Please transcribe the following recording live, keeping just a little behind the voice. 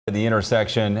The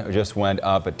intersection just went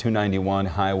up at 291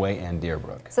 Highway and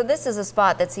Deerbrook. So this is a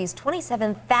spot that sees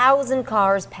 27,000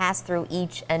 cars pass through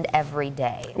each and every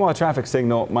day. While a traffic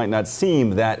signal might not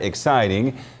seem that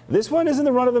exciting, this one isn't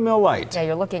the run-of-the-mill light. Yeah,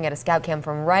 you're looking at a scout cam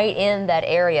from right in that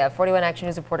area. 41 Action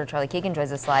News reporter Charlie Keegan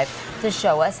joins us live to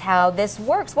show us how this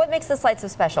works. What makes this light so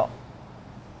special?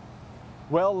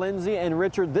 Well, Lindsay and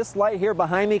Richard, this light here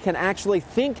behind me can actually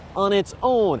think on its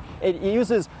own. It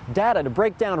uses data to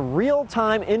break down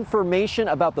real-time information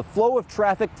about the flow of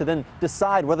traffic to then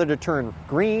decide whether to turn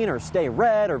green or stay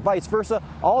red or vice versa,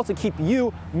 all to keep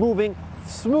you moving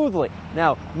smoothly.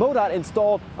 Now, MoDOT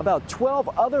installed about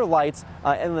 12 other lights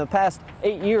in the past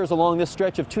 8 years along this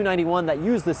stretch of 291 that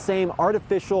use the same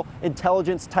artificial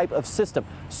intelligence type of system.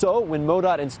 So when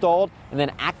MoDOT installed and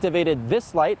then activated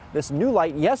this light, this new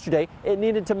light yesterday, it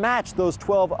needed to match those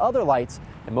 12 other lights.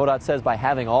 And MoDOT says by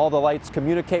having all the lights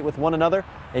communicate with one another,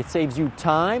 it saves you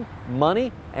time,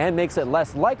 money, and makes it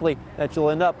less likely that you'll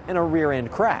end up in a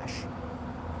rear-end crash.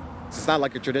 It's not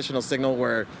like a traditional signal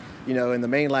where, you know, in the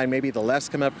main line, maybe the lefts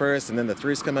come up first and then the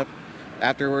throughs come up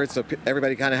afterwards. So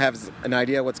everybody kind of has an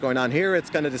idea what's going on here. It's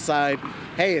going to decide,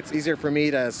 hey, it's easier for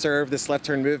me to serve this left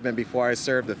turn movement before I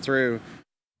serve the through.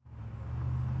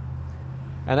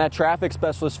 And that traffic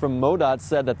specialist from MoDOT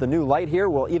said that the new light here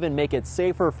will even make it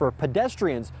safer for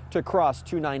pedestrians to cross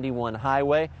 291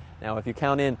 Highway. Now, if you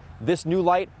count in this new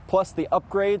light plus the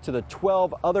upgrade to the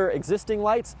 12 other existing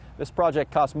lights, this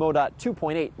project cost MoDOT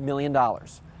 $2.8 million.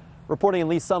 Reporting in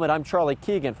Lee Summit, I'm Charlie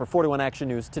Keegan for 41 Action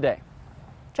News Today.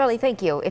 Charlie, thank you.